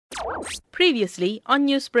Previously on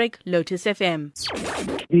Newsbreak, Lotus FM.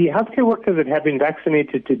 The healthcare workers that have been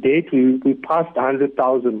vaccinated to date, we passed the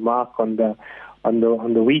 100,000 mark on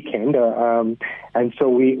the weekend, and so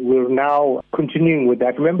we're now continuing with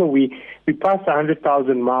that. Remember, we passed the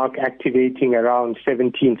 100,000 mark, activating around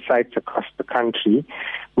 17 sites across the country.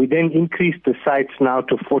 We then increased the sites now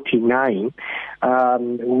to 49.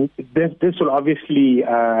 This will obviously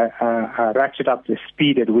ratchet up the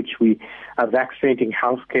speed at which we are vaccinating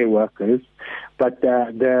healthcare workers. But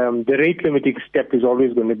the rate limiting step is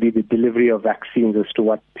always going to be the delivery of vaccines as to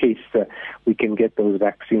what pace we can get those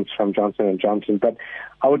vaccines from Johnson & Johnson. But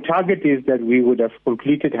our target is that we would have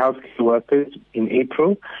completed healthcare workers in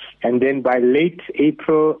April, and then by late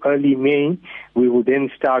April, early May, we will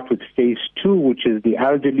then start with phase 2, which is the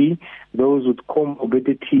elderly, those with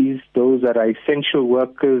comorbidities, those that are essential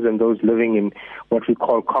workers, and those living in what we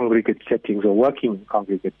call congregate settings or working in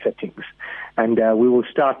congregate settings. And we will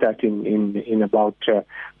start that in about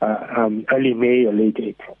early May or late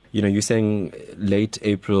April. You know, you're saying late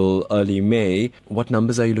April, early May. What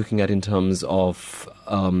numbers are you looking at in terms of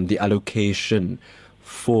the allocation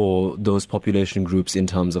for those population groups in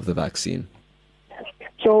terms of the vaccine?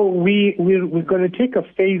 So we're going to take a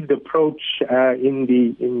phased approach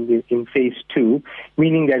in phase 2,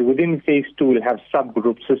 meaning that within phase 2 we'll have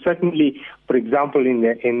subgroups. So certainly, for example, in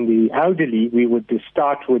the elderly, we would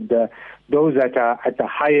start with those that are at the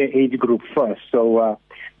higher age group first. So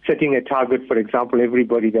setting a target, for example,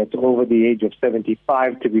 everybody that's over the age of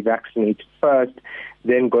 75 to be vaccinated first,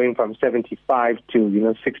 then going from 75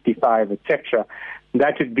 to 65, etc.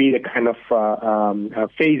 That would be the kind of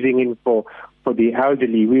phasing in for the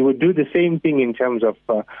elderly. We would do the same thing in terms of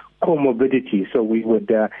comorbidity. So we would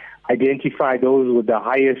identify those with the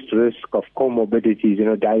highest risk of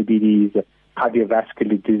comorbidities, diabetes,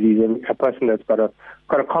 cardiovascular disease, and a person that's got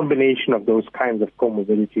a combination of those kinds of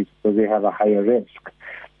comorbidities, so they have a higher risk.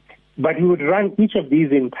 But we would run each of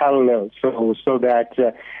these in parallel, so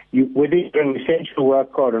that whether you're an essential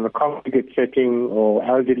worker or in a congregate setting or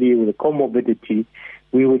elderly with a comorbidity,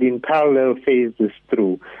 we would in parallel phase this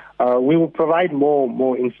through. We will provide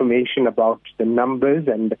more information about the numbers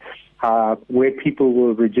and where people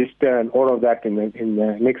will register and all of that in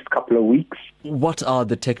the next couple of weeks. What are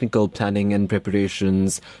the technical planning and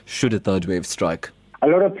preparations should a third wave strike? A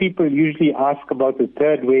lot of people usually ask about the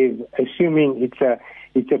third wave, assuming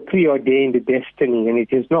it's a preordained destiny, and it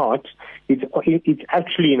is not. It's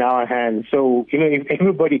actually in our hands. So, if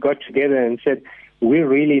everybody got together and said, we're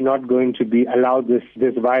really not going to be allowed this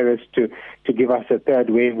virus to give us a third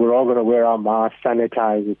wave, we're all going to wear our masks,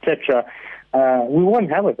 sanitize, etc., we won't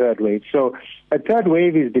have a third wave. So a third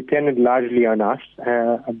wave is dependent largely on us,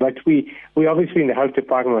 but we obviously in the health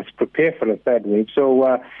department must prepare for a third wave.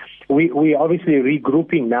 So we obviously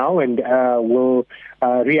regrouping now, and we'll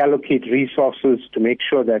reallocate resources to make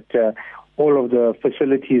sure that all of the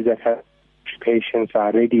facilities that have patients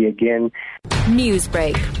are ready again.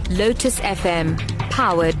 Newsbreak, Lotus FM,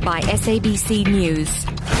 powered by SABC News.